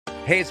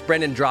Hey, it's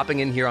Brendan dropping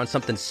in here on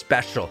something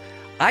special.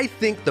 I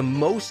think the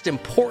most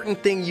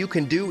important thing you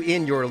can do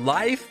in your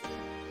life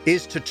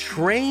is to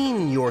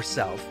train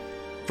yourself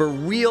for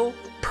real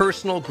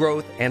personal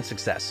growth and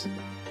success.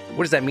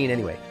 What does that mean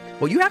anyway?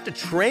 Well, you have to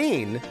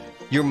train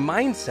your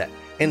mindset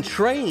and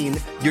train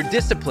your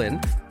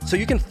discipline so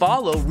you can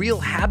follow real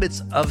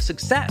habits of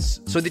success,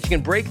 so that you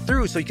can break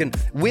through, so you can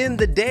win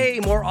the day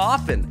more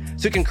often,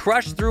 so you can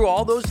crush through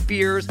all those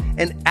fears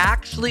and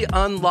actually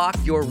unlock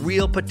your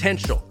real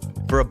potential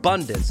for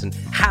abundance and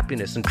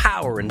happiness and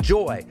power and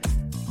joy.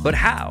 But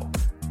how?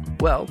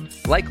 Well,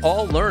 like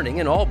all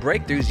learning and all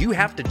breakthroughs, you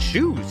have to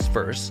choose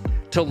first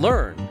to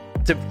learn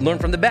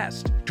from the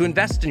best, to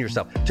invest in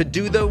yourself, to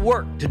do the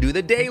work, to do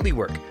the daily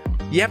work.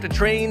 You have to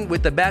train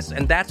with the best,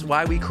 and that's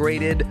why we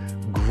created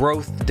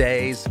Growth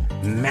Day's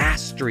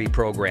Mastery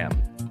Program.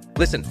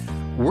 Listen,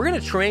 we're going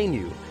to train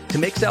you to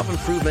make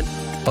self-improvement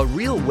a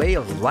real way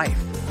of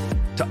life,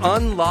 to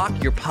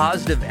unlock your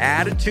positive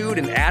attitude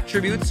and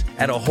attributes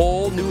at a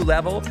whole new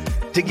level,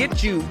 to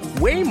get you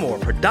way more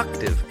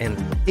productive and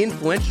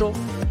influential,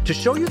 to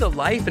show you the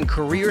life and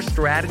career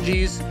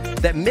strategies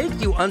that make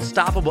you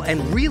unstoppable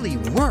and really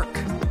work.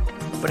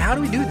 But how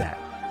do we do that?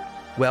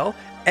 Well,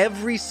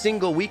 every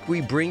single week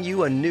we bring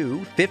you a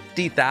new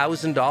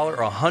 $50,000 or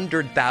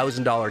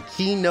 $100,000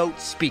 keynote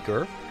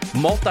speaker,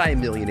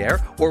 multimillionaire,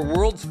 or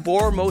world's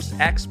foremost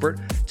expert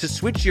to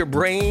switch your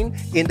brain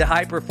into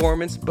high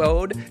performance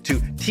mode,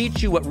 to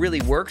teach you what really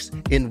works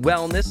in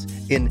wellness,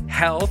 in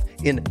health,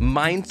 in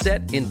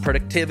mindset, in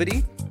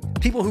productivity.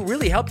 People who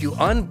really help you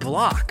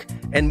unblock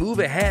and move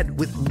ahead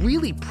with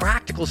really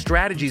practical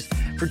strategies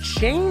for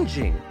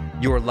changing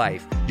your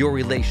life, your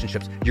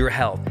relationships, your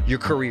health, your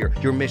career,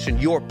 your mission,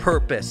 your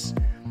purpose.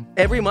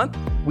 Every month,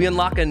 we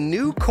unlock a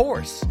new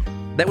course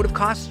that would have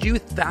cost you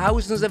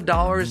thousands of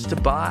dollars to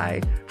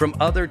buy from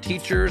other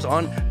teachers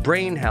on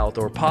brain health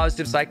or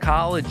positive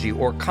psychology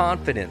or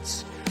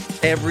confidence.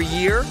 Every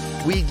year,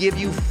 we give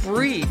you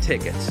free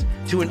tickets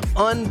to an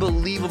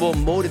unbelievable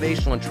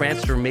motivational and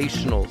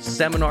transformational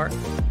seminar.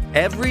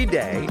 Every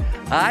day,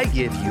 I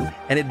give you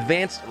an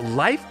advanced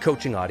life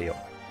coaching audio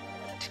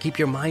to keep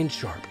your mind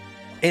sharp,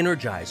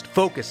 energized,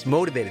 focused,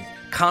 motivated,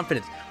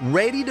 confident,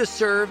 ready to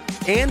serve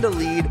and to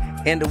lead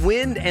and to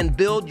win and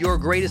build your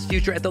greatest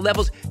future at the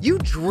levels you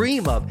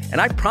dream of. And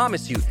I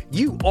promise you,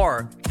 you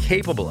are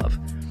capable of.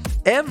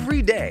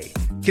 Every day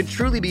can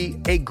truly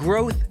be a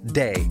growth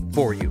day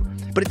for you.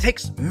 But it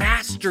takes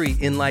mastery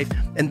in life,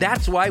 and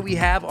that's why we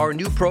have our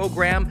new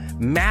program,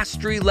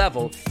 Mastery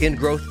Level in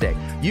Growth Day.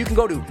 You can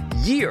go to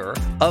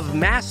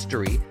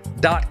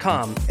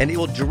yearofmastery.com, and it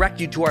will direct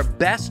you to our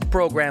best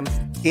program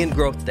in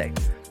Growth Day.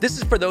 This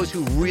is for those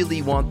who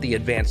really want the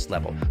advanced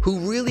level, who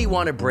really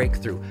want to break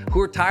through,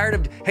 who are tired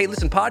of, hey,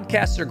 listen,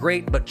 podcasts are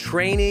great, but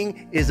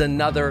training is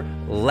another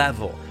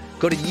level.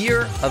 Go to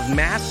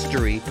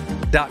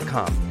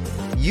yearofmastery.com.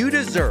 You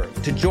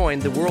deserve to join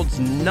the world's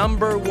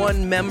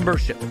 #1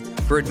 membership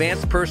for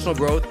advanced personal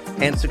growth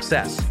and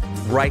success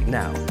right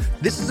now.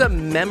 This is a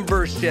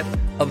membership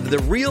of the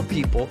real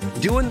people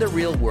doing the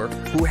real work,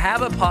 who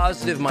have a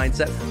positive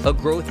mindset, a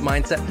growth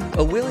mindset,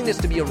 a willingness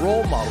to be a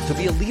role model, to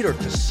be a leader,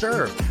 to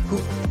serve, who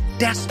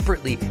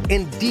desperately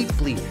and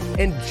deeply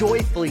and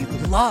joyfully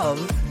love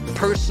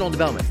personal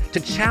development, to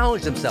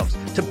challenge themselves,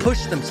 to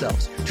push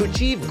themselves, to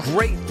achieve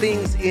great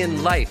things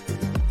in life.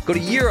 Go to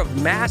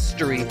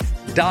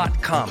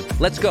yearofmastery.com.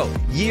 Let's go.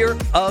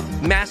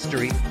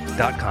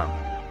 yearofmastery.com.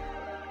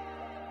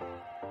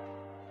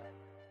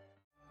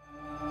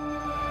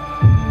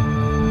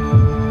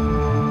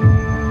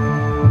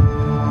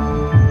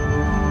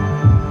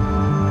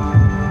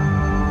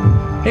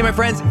 Hey, my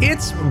friends,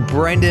 it's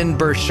Brendan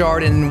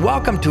Burchard, and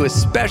welcome to a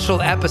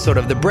special episode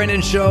of The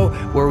Brendan Show,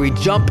 where we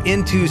jump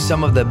into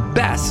some of the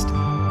best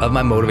of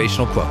my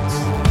motivational quotes.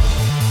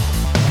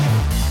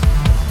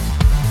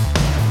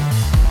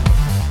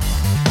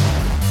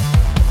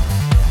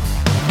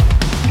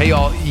 Hey,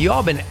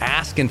 y'all been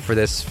asking for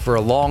this for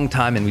a long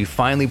time, and we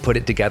finally put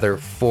it together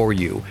for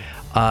you.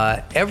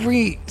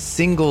 Every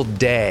single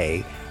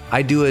day,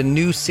 I do a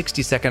new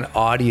 60-second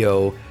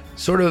audio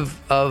sort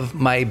of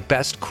my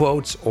best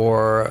quotes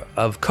or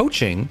of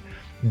coaching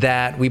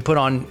that we put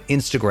on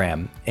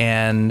Instagram.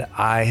 And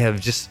I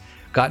have just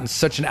gotten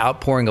such an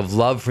outpouring of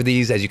love for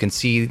these. As you can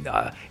see,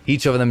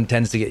 each of them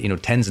tends to get,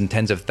 tens and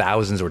tens of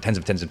thousands or tens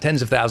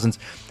of thousands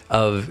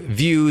of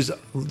views.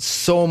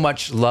 So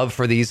much love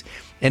for these.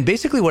 And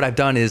basically what I've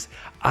done is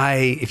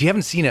if you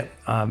haven't seen it,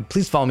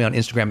 please follow me on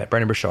Instagram at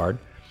Brendan Burchard.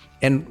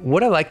 And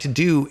what I like to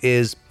do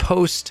is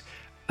post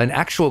an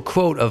actual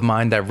quote of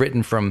mine that I've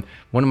written from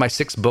one of my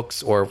 6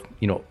 books, or,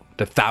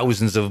 the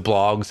thousands of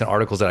blogs and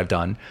articles that I've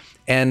done.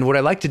 And what I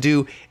like to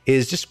do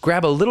is just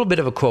grab a little bit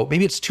of a quote.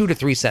 Maybe it's 2 to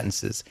 3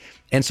 sentences.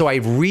 And so I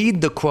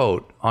read the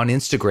quote on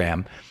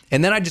Instagram,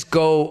 and then I just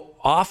go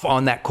off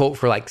on that quote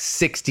for like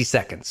 60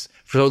 seconds.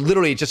 So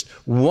literally just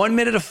 1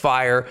 minute of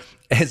fire,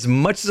 as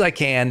much as I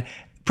can,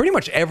 pretty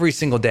much every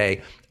single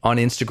day on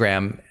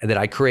Instagram that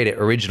I created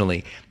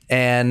originally.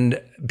 And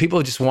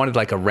people just wanted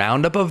like a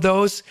roundup of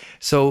those.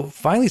 So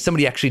finally,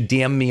 somebody actually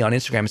DM'd me on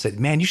Instagram and said,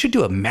 man, you should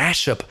do a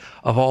mashup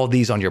of all of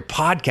these on your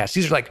podcast.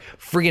 These are like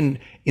friggin'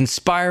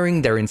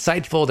 inspiring. They're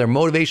insightful. They're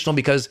motivational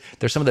because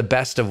they're some of the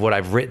best of what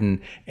I've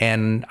written.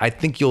 And I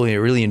think you'll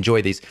really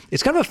enjoy these.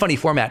 It's kind of a funny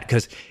format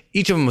because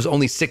each of them was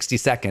only 60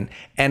 seconds.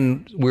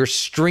 And we're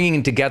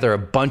stringing together a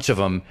bunch of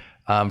them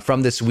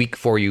from this week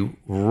for you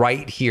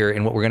right here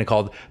in what we're going to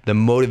call the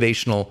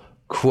Motivational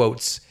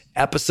Quotes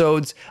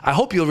episodes. I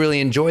hope you'll really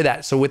enjoy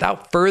that. So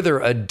without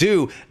further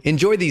ado,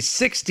 enjoy these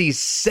 60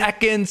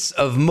 seconds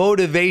of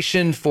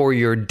motivation for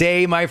your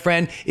day, my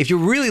friend. If you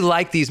really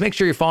like these, make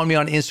sure you're following me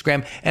on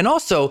Instagram. And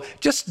also,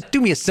 just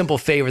do me a simple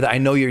favor that I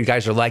know you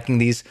guys are liking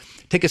these.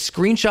 Take a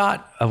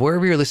screenshot of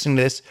wherever you're listening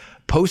to this,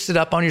 post it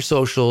up on your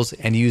socials,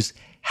 and use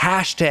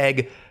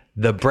hashtag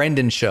The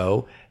Brendan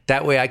Show.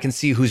 That way I can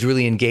see who's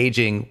really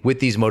engaging with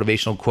these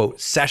motivational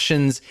quote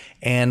sessions.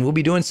 And we'll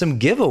be doing some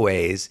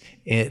giveaways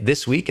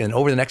this week and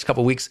over the next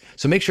couple of weeks.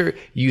 So make sure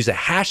you use a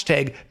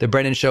hashtag The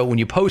Brendan Show when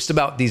you post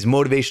about these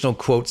motivational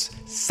quotes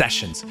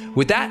sessions.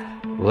 With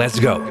that, let's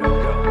go.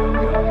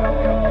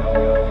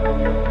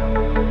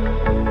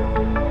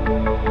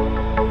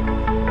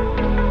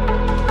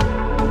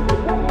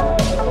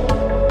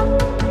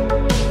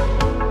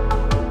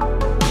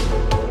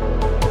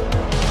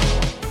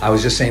 I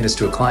was just saying this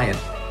to a client.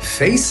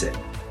 Face it.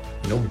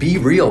 Be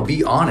real,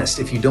 be honest.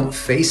 If you don't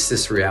face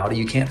this reality,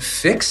 you can't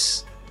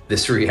fix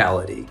this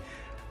reality.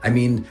 I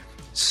mean,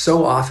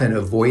 so often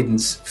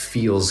avoidance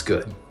feels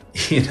good.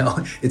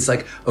 It's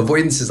like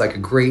avoidance is like a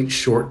great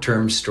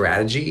short-term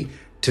strategy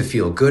to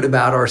feel good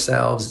about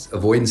ourselves.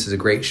 Avoidance is a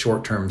great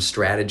short-term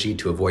strategy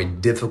to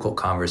avoid difficult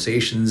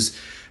conversations,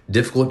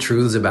 difficult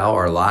truths about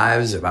our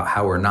lives, about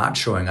how we're not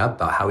showing up,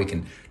 about how we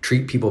can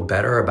treat people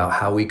better, about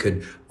how we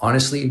could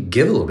honestly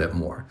give a little bit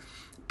more.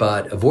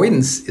 But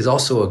avoidance is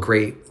also a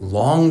great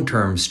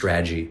long-term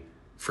strategy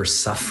for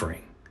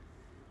suffering.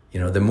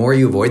 The more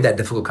you avoid that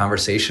difficult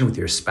conversation with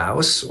your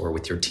spouse or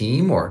with your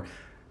team or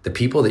the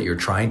people that you're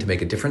trying to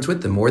make a difference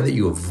with, the more that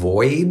you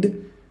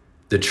avoid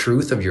the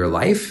truth of your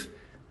life,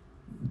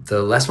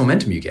 the less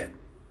momentum you get,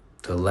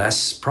 the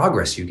less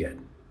progress you get,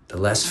 the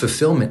less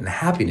fulfillment and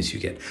happiness you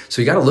get.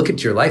 So you got to look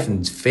at your life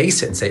and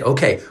face it and say,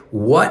 okay,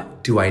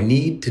 what do I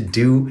need to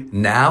do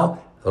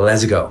now?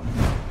 Let's go.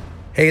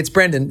 Hey, it's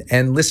Brendan,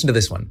 and listen to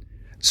this one.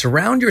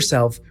 Surround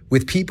yourself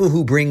with people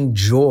who bring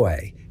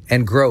joy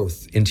and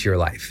growth into your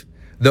life.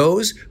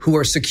 Those who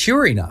are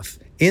secure enough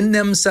in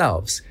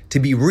themselves to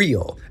be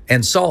real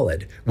and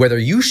solid, whether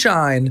you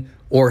shine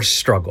or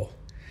struggle.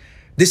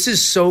 This is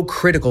so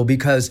critical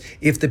because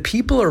if the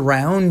people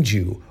around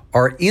you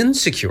are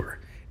insecure,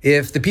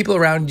 if the people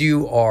around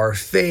you are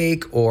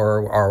fake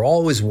or are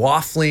always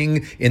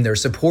waffling in their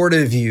support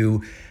of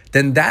you,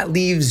 then that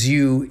leaves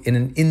you in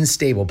an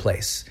unstable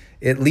place.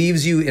 It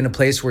leaves you in a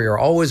place where you're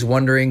always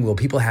wondering, will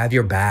people have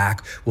your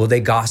back? Will they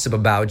gossip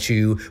about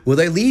you? Will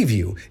they leave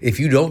you if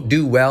you don't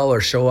do well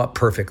or show up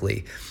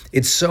perfectly?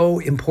 It's so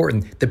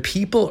important. The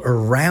people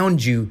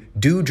around you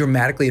do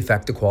dramatically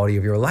affect the quality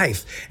of your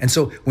life. And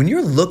so when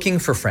you're looking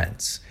for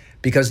friends,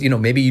 because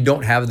maybe you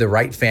don't have the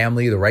right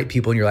family, the right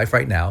people in your life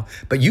right now,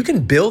 but you can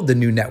build the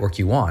new network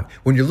you want.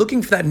 When you're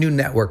looking for that new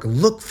network,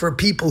 look for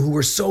people who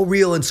are so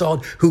real and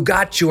solid, who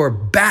got your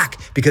back,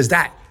 because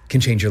that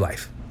can change your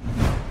life.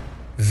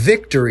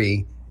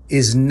 Victory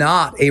is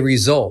not a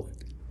result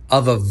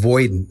of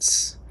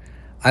avoidance.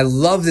 I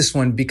love this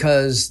one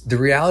because the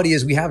reality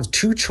is we have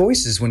two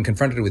choices when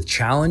confronted with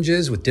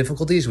challenges, with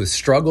difficulties, with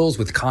struggles,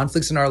 with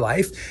conflicts in our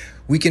life.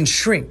 We can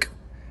shrink.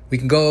 We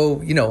can go,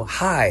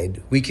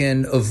 hide. We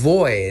can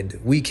avoid.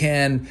 We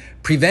can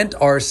prevent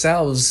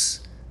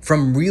ourselves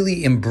from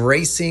really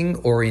embracing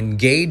or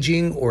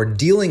engaging or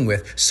dealing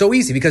with so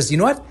easy because you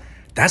know what?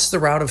 That's the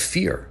route of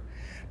fear.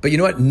 But you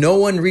know what? No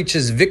one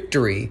reaches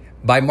victory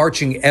by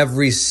marching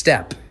every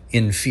step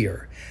in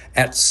fear.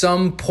 At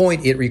some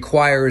point, it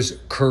requires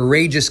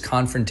courageous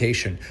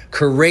confrontation,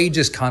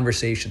 courageous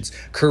conversations,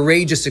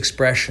 courageous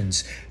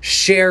expressions,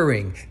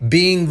 sharing,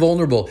 being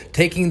vulnerable,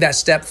 taking that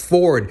step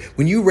forward.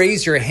 When you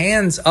raise your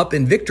hands up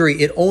in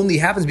victory, it only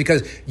happens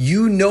because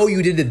you know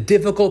you did the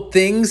difficult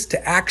things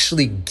to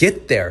actually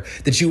get there,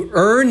 that you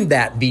earned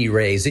that V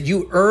raise, that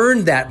you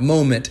earned that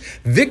moment.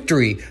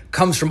 Victory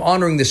comes from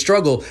honoring the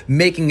struggle,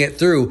 making it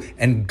through,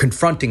 and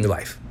confronting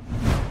life.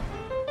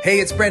 Hey,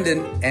 it's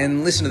Brendan,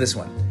 and listen to this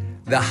one.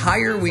 The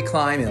higher we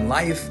climb in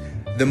life,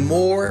 the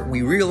more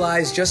we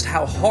realize just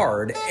how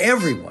hard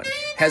everyone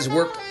has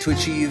worked to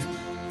achieve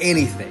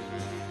anything.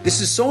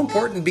 This is so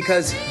important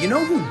because you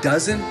know who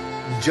doesn't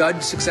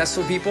judge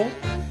successful people?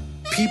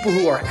 People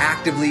who are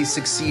actively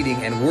succeeding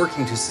and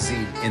working to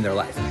succeed in their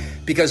life.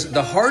 Because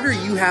the harder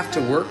you have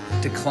to work,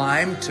 to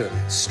climb, to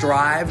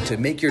strive, to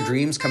make your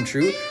dreams come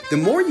true, the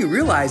more you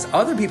realize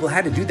other people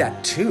had to do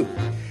that too.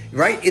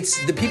 Right?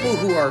 It's the people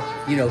who are,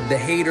 the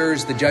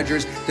haters, the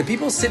judgers, the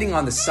people sitting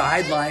on the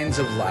sidelines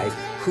of life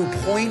who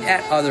point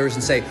at others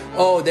and say,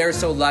 oh, they're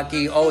so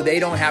lucky. Oh, they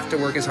don't have to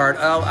work as hard.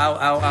 Oh, ow,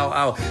 ow, ow,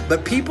 ow.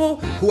 But people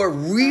who are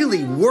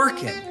really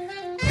working,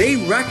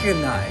 they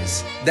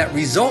recognize that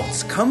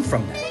results come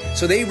from that.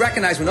 So they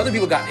recognize when other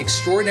people got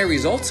extraordinary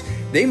results,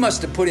 they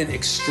must have put in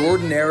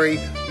extraordinary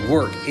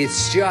work.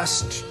 It's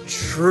just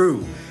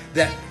true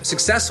that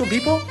successful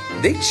people,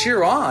 they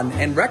cheer on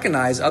and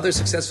recognize other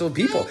successful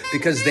people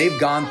because they've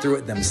gone through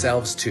it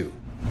themselves too.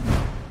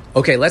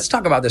 Okay, let's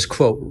talk about this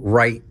quote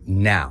right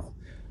now.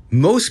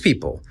 Most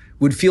people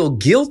would feel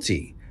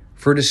guilty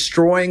for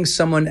destroying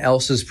someone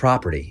else's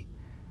property,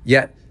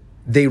 yet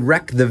they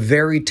wreck the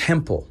very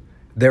temple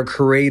their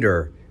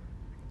creator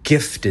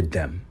gifted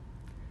them.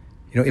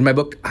 In my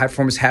book, High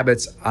Performance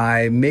Habits,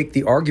 I make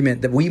the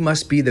argument that we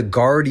must be the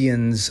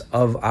guardians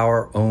of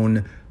our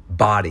own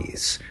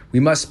bodies. We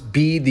must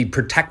be the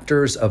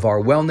protectors of our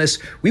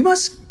wellness. We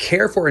must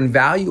care for and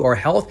value our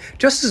health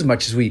just as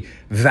much as we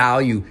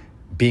value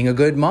being a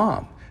good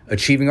mom,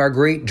 achieving our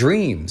great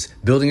dreams,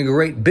 building a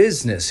great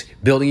business,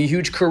 building a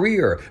huge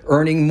career,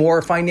 earning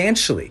more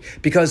financially,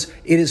 because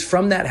it is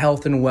from that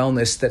health and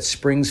wellness that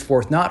springs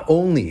forth not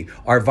only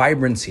our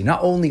vibrancy,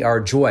 not only our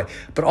joy,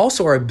 but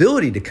also our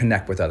ability to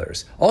connect with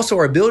others, also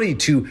our ability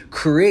to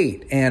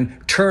create and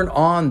turn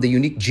on the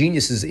unique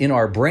geniuses in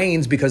our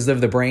brains because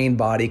of the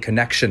brain-body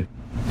connection.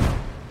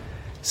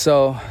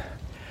 So,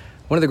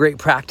 one of the great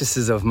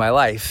practices of my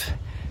life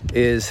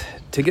is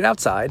to get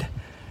outside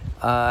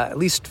at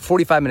least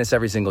 45 minutes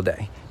every single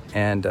day.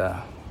 And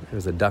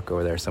there's a duck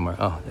over there somewhere.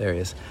 Oh, there he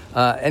is.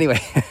 Anyway,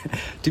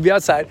 to be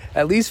outside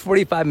at least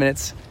 45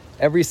 minutes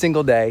every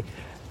single day.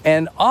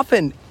 And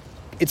often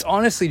it's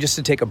honestly just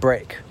to take a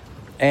break.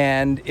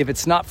 And if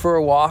it's not for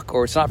a walk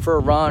or it's not for a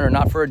run or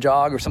not for a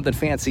jog or something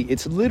fancy,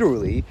 it's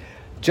literally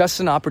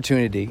just an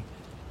opportunity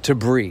to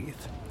breathe,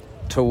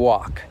 to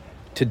walk,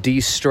 to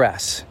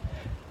de-stress,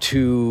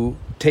 to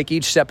take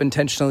each step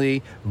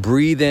intentionally,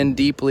 breathe in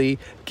deeply,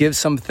 give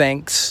some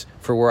thanks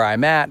for where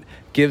I'm at,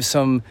 give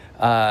some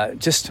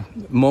just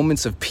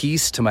moments of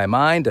peace to my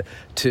mind,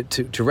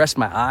 to rest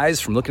my eyes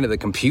from looking at the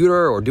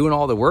computer or doing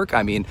all the work.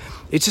 I mean,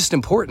 it's just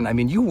important. I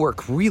mean, you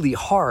work really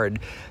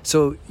hard,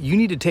 so you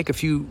need to take a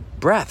few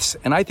breaths.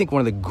 And I think one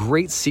of the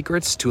great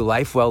secrets to a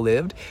life well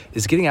lived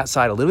is getting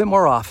outside a little bit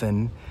more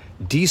often,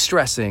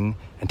 de-stressing,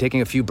 and taking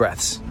a few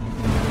breaths.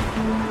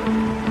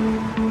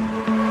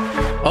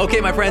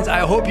 Okay, my friends, I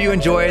hope you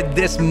enjoyed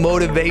this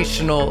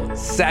motivational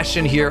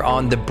session here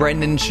on The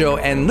Brendan Show.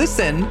 And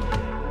listen,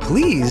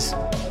 please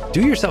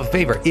do yourself a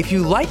favor. If you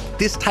like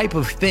this type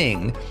of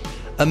thing,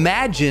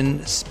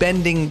 imagine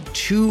spending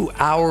 2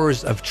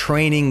 hours of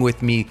training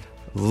with me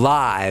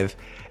live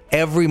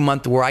every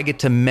month where I get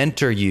to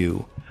mentor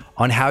you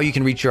on how you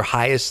can reach your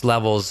highest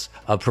levels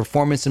of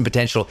performance and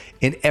potential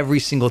in every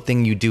single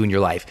thing you do in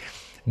your life.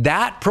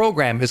 That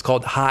program is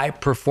called High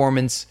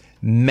Performance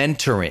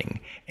Mentoring.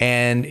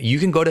 And you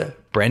can go to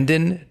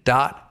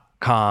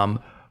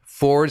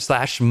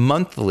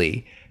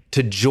brendan.com/monthly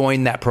to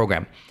join that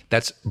program.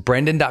 That's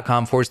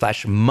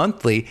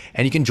brendan.com/monthly.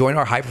 And you can join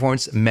our high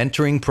performance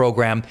mentoring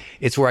program.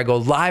 It's where I go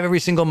live every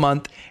single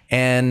month.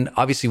 And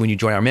obviously when you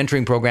join our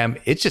mentoring program,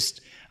 it's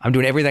just, I'm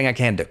doing everything I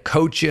can to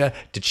coach you,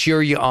 to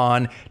cheer you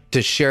on,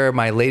 to share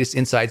my latest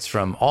insights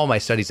from all my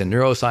studies in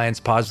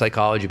neuroscience, positive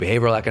psychology,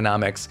 behavioral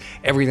economics,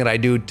 everything that I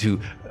do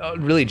to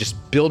really just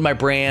build my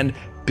brand,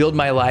 build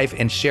my life,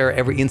 and share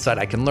every insight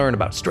I can learn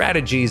about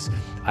strategies,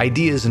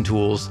 ideas, and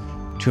tools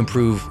to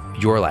improve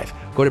your life.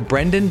 Go to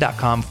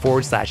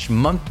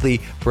brendan.com/monthly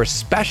for a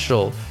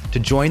special to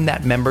join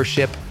that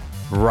membership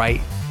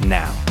right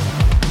now.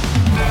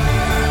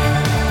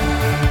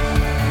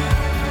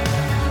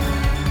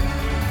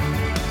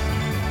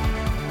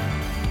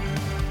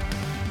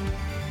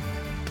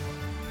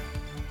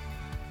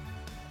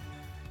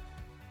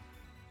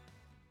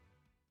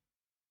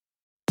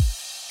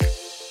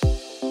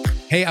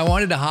 Hey, I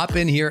wanted to hop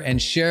in here and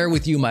share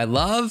with you my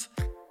love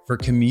for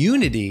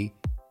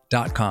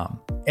community.com.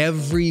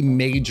 Every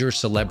major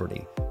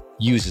celebrity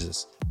uses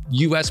this.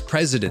 US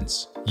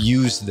presidents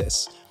use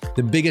this.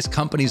 The biggest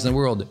companies in the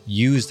world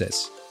use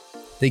this.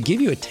 They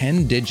give you a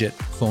 10-digit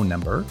phone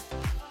number,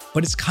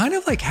 but it's kind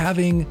of like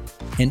having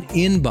an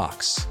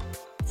inbox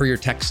for your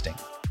texting.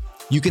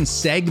 You can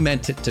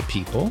segment it to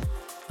people,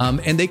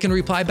 and they can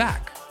reply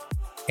back.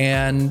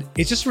 And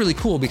it's just really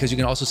cool because you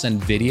can also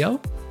send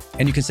video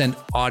and you can send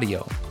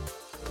audio.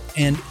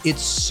 And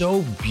it's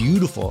so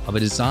beautiful of a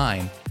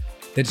design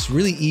that it's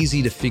really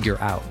easy to figure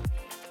out.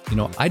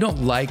 I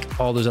don't like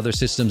all those other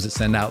systems that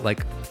send out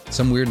like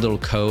some weird little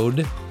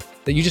code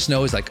that you just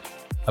know is like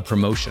a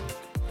promotion.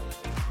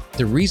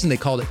 The reason they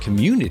called it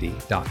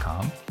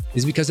community.com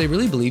is because they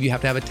really believe you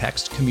have to have a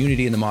text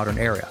community in the modern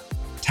era.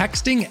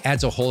 Texting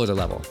adds a whole other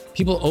level.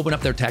 People open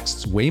up their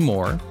texts way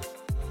more.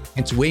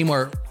 It's way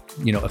more,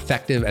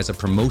 effective as a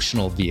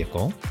promotional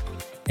vehicle.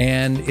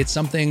 And it's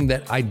something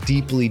that I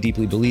deeply,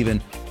 deeply believe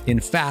in. In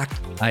fact,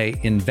 I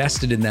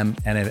invested in them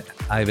and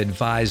I've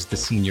advised the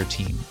senior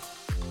team.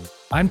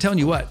 I'm telling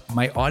you what,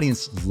 my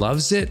audience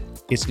loves it.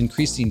 It's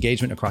increased the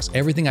engagement across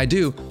everything I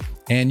do.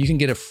 And you can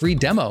get a free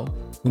demo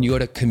when you go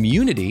to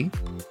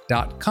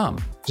community.com.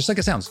 Just like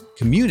it sounds,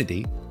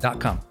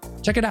 community.com.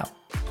 Check it out.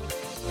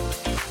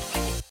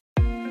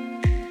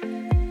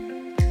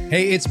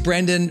 Hey, it's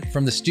Brendan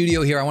from the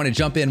studio here. I want to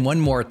jump in one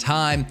more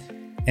time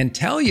and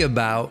tell you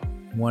about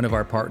one of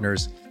our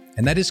partners,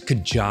 and that is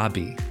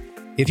Kajabi.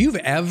 If you've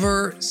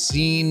ever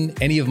seen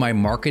any of my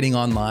marketing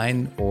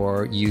online,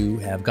 or you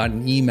have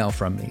gotten an email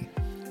from me,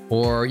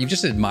 or you've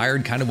just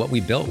admired kind of what we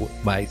built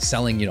by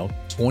selling,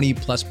 20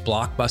 plus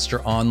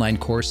blockbuster online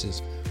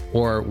courses,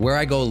 or where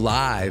I go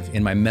live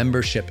in my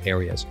membership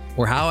areas,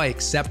 or how I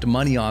accept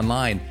money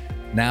online,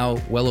 now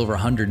well over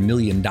 $100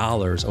 million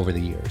over the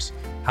years.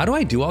 How do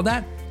I do all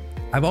that?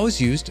 I've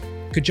always used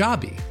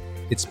Kajabi.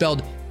 It's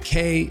spelled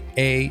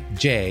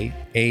Kajabi.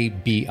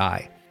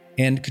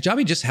 And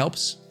Kajabi just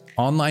helps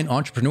online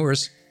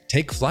entrepreneurs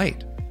take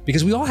flight,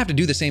 because we all have to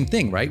do the same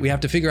thing, right? We have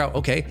to figure out,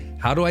 okay,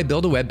 how do I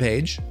build a web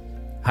page?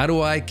 How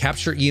do I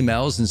capture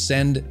emails and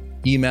send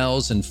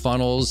emails and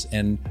funnels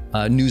and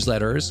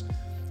newsletters?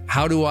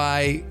 How do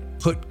I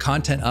put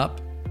content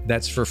up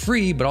that's for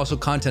free, but also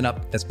content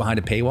up that's behind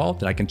a paywall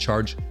that I can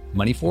charge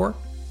money for?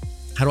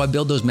 How do I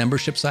build those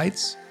membership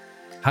sites?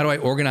 How do I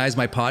organize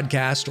my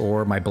podcast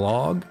or my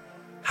blog?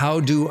 How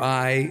do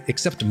I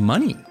accept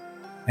money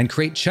and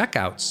create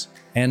checkouts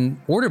and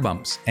order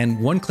bumps and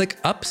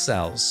one-click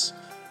upsells?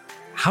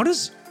 How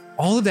does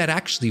all of that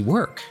actually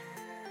work?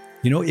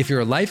 If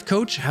you're a life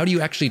coach, how do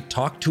you actually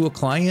talk to a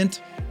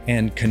client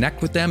and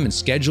connect with them and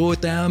schedule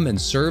with them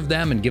and serve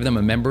them and give them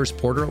a members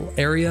portal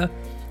area?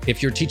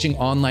 If you're teaching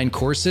online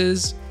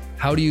courses,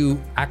 how do you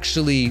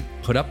actually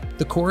put up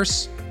the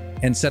course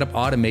and set up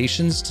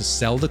automations to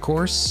sell the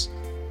course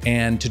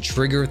and to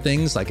trigger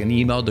things like an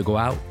email to go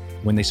out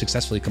when they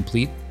successfully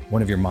complete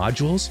one of your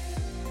modules?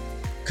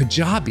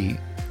 Kajabi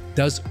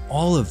does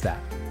all of that.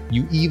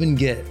 You even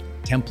get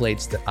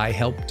templates that I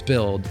helped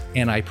build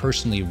and I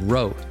personally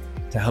wrote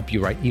to help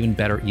you write even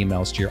better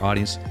emails to your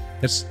audience.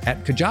 That's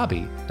at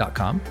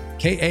kajabi.com,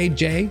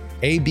 Kajabi.com.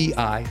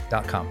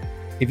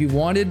 If you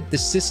wanted the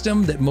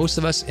system that most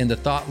of us in the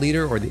thought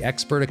leader or the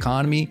expert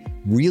economy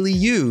really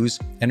use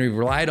and we've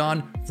relied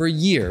on for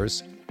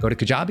years, go to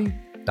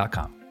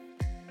kajabi.com.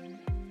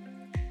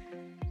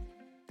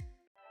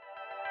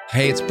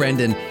 Hey, it's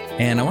Brendan,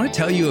 and I want to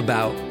tell you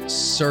about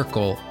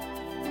Circle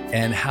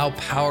and how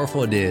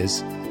powerful it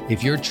is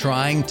if you're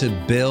trying to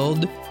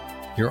build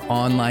your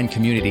online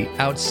community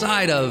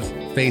outside of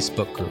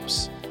Facebook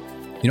groups.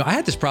 I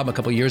had this problem a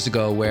couple of years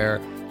ago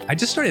where I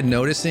just started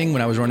noticing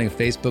when I was running a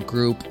Facebook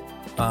group,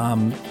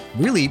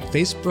 really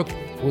Facebook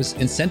was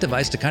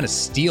incentivized to kind of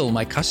steal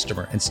my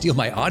customer and steal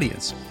my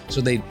audience.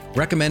 So they'd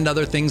recommend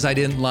other things I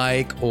didn't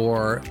like,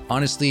 or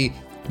honestly,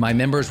 my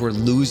members were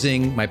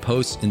losing my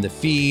posts in the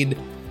feed.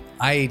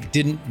 I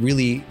didn't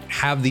really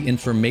have the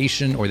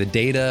information or the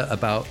data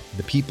about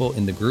the people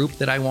in the group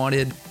that I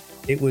wanted.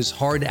 It was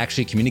hard to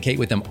actually communicate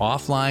with them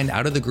offline,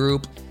 out of the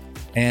group.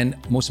 And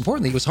most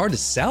importantly, it was hard to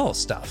sell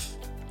stuff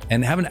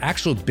and have an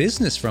actual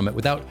business from it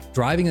without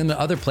driving them to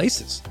other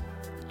places.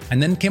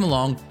 And then came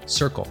along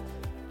Circle.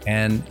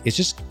 And it's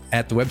just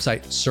at the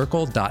website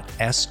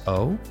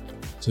circle.so.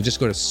 So just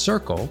go to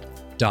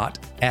circle.so.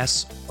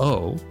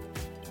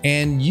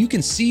 And you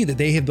can see that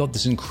they have built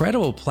this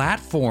incredible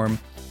platform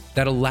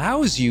that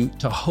allows you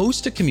to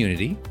host a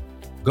community,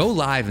 go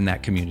live in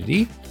that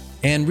community,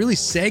 and really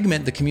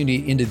segment the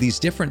community into these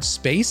different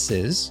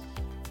spaces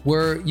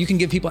where you can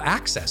give people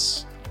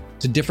access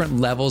to different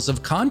levels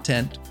of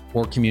content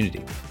or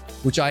community,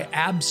 which I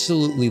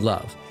absolutely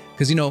love.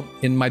 Because,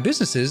 in my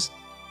businesses,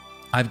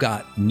 I've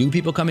got new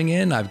people coming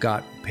in, I've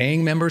got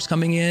paying members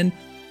coming in,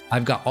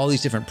 I've got all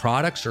these different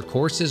products or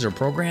courses or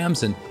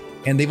programs, and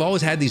they've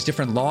always had these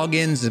different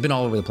logins. It's been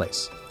all over the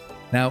place.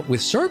 Now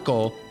with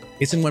Circle,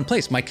 it's in one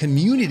place. My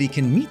community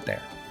can meet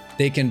there.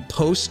 They can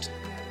post,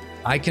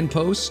 I can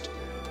post.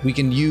 We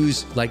can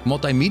use like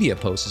multimedia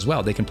posts as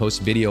well. They can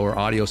post video or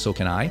audio, so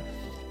can I.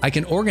 I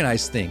can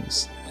organize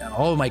things,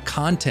 all of my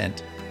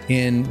content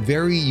in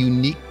very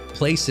unique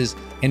places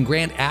and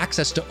grant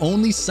access to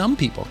only some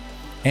people.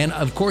 And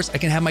of course, I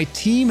can have my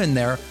team in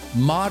there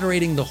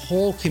moderating the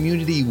whole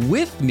community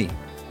with me.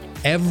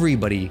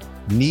 Everybody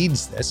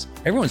needs this.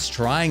 Everyone's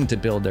trying to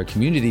build their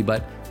community,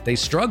 but they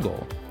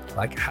struggle.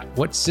 Like,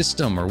 what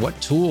system or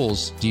what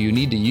tools do you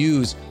need to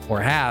use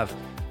or have?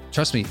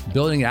 Trust me,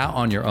 building it out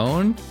on your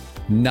own,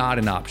 not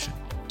an option.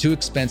 Too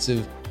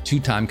expensive,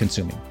 too time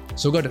consuming.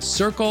 So go to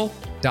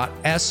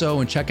circle.so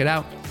and check it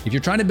out. If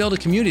you're trying to build a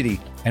community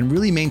and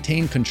really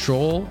maintain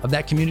control of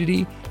that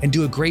community and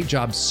do a great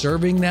job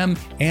serving them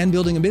and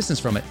building a business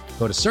from it,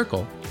 go to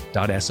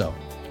circle.so.